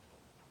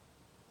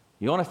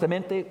 Y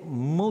honestamente,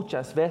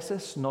 muchas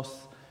veces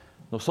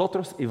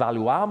nosotros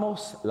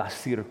evaluamos las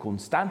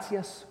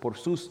circunstancias por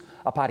sus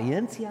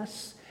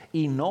apariencias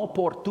y no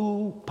por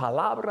tu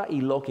palabra y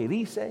lo que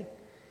dice.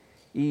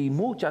 Y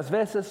muchas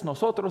veces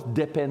nosotros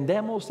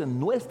dependemos de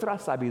nuestra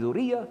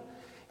sabiduría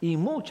y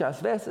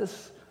muchas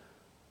veces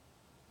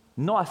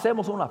no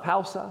hacemos una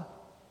pausa,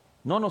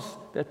 no nos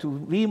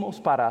detuvimos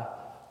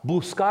para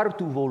buscar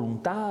tu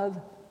voluntad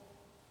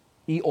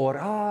y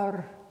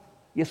orar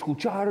y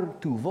escuchar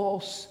tu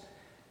voz.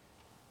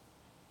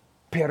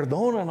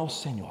 Perdónanos,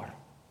 Señor.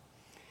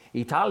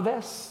 Y tal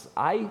vez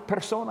hay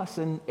personas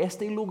en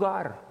este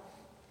lugar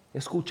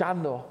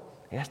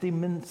escuchando este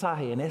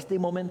mensaje en este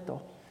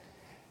momento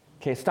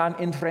que están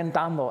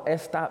enfrentando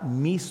esta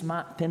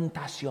misma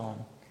tentación.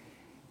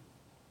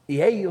 Y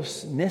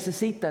ellos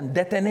necesitan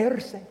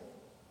detenerse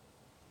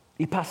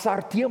y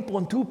pasar tiempo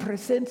en tu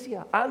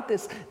presencia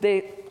antes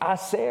de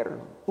hacer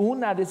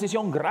una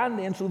decisión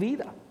grande en su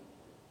vida.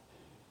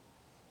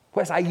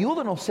 Pues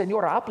ayúdanos,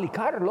 Señor, a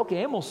aplicar lo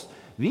que hemos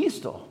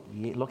visto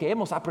y lo que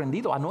hemos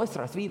aprendido a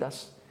nuestras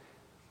vidas.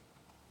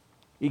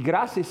 Y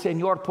gracias,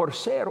 Señor, por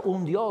ser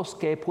un Dios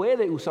que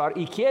puede usar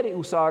y quiere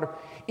usar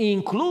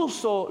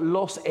incluso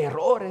los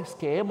errores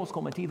que hemos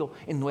cometido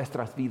en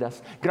nuestras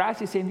vidas.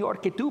 Gracias, Señor,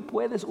 que tú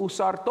puedes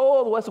usar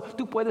todo eso.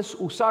 Tú puedes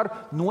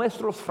usar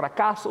nuestros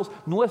fracasos,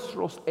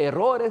 nuestros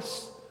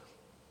errores.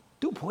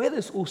 Tú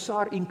puedes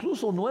usar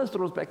incluso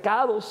nuestros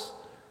pecados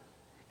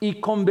y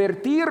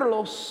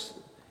convertirlos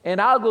en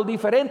algo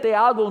diferente,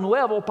 algo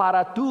nuevo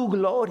para tu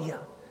gloria.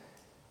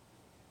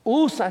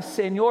 Usa,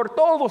 Señor,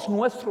 todos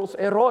nuestros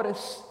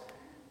errores.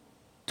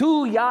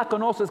 Tú ya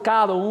conoces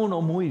cada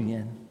uno muy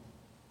bien.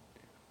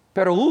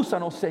 Pero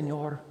úsanos,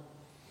 Señor.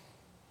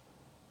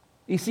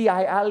 Y si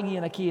hay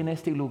alguien aquí en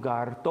este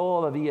lugar,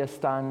 todavía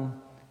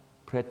están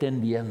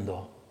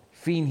pretendiendo,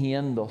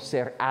 fingiendo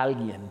ser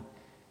alguien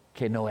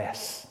que no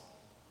es.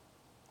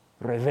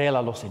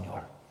 Revélalo,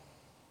 Señor.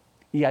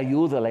 Y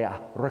ayúdale a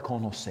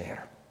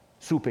reconocer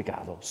su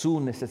pecado, su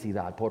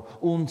necesidad por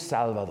un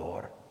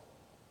Salvador.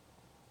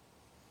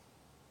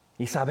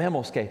 Y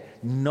sabemos que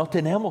no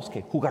tenemos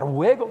que jugar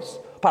juegos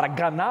para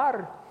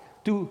ganar,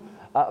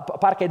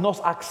 para que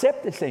nos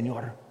acepte,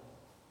 Señor.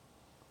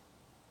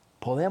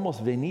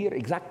 Podemos venir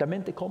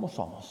exactamente como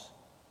somos.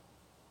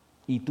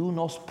 Y tú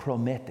nos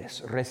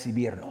prometes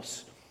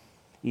recibirnos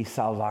y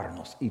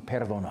salvarnos y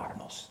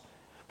perdonarnos.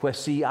 Pues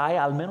si hay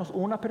al menos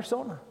una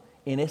persona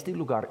en este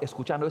lugar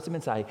escuchando este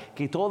mensaje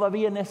que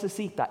todavía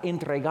necesita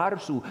entregar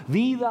su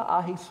vida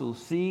a Jesús,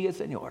 sigue,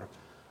 Señor,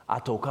 a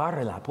tocar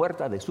en la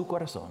puerta de su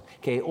corazón,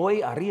 que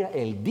hoy haría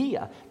el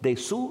día de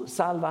su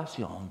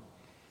salvación.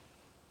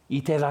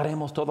 Y te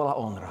daremos toda la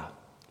honra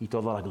y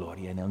toda la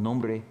gloria en el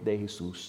nombre de Jesús.